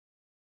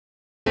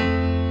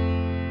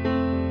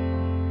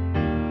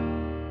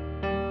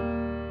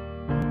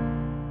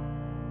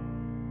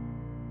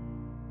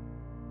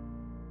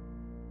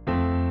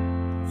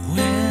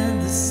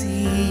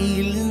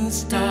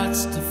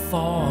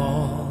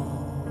fall.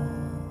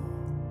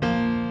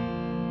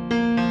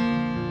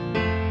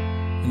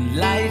 And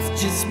life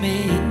just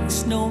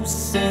makes no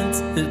sense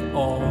at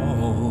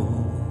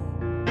all.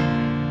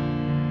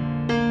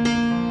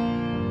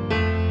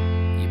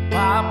 You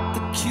pop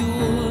the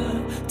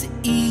cure to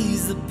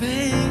ease the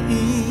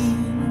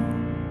pain,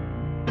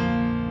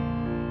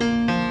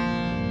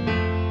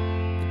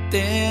 but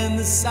then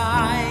the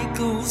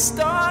cycle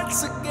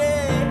starts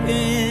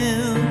again.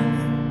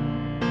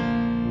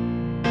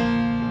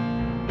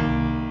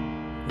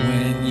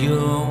 When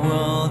your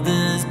world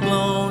is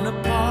blown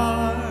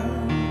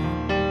apart,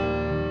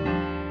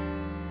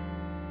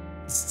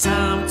 it's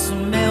time to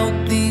melt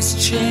these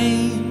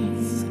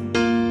chains.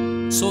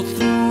 So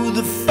through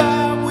the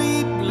fire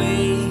we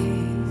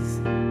blaze,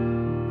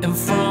 and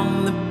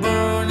from the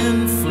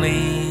burning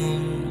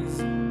flames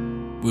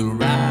we'll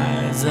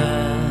rise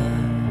up,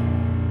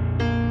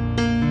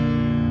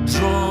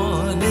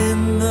 drawn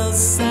in the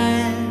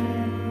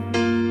sand,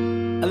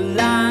 a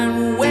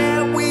line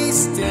where we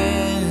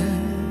stand,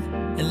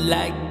 and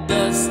like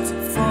dust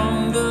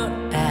from the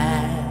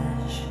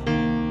ash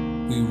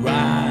we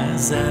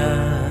rise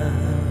up.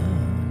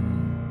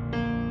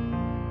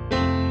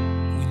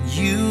 When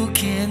you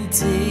can't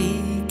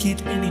take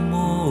it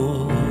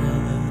anymore,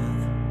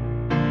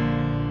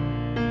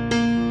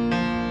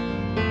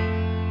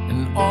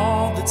 and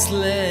all that's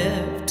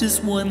left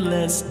is one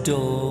less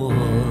door.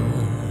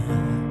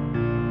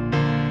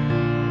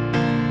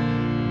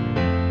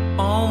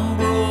 On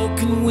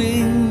broken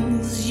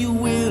wings you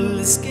will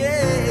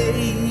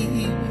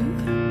escape,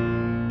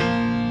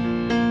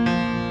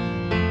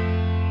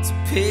 to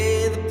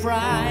pay the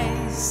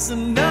price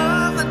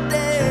another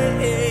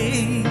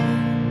day.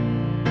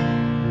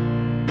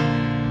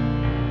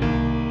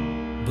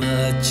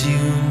 But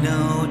you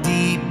know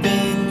deep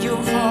in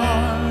your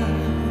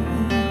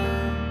heart,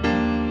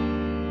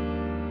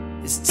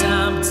 it's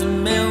time to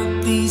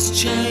melt these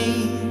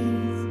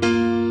chains.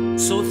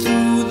 So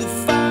through the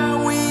fire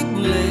we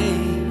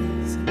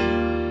blaze,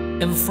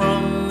 and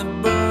from the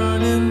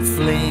burning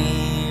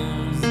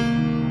flames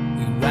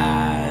we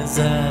rise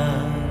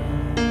up,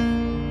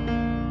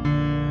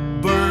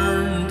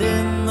 burned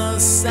in the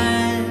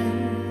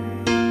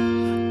sand,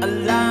 a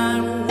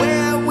line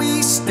where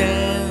we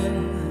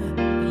stand,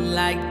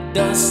 like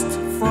dust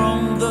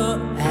from the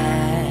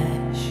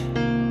ash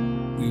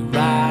we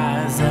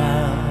rise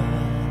up.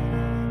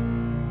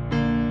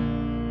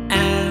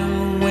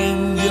 And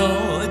when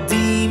your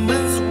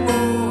demons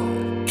roar,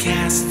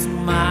 cast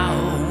them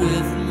out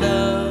with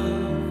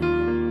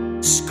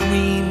love,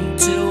 scream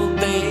till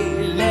they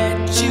let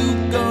you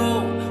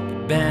go,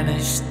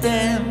 banish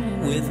them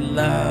with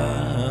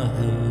love.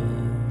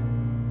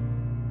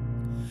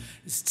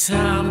 It's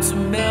time to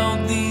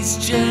melt these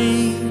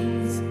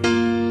chains.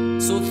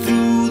 So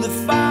through the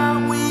fire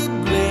we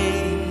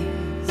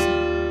blaze,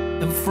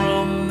 and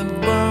from the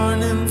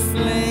burning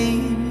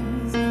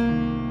flames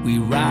we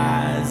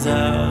rise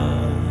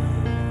up.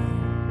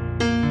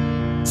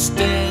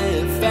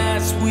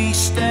 Steadfast we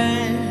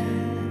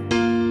stand,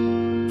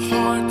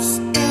 hearts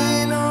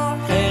in our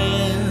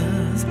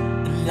hands,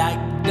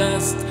 like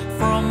dust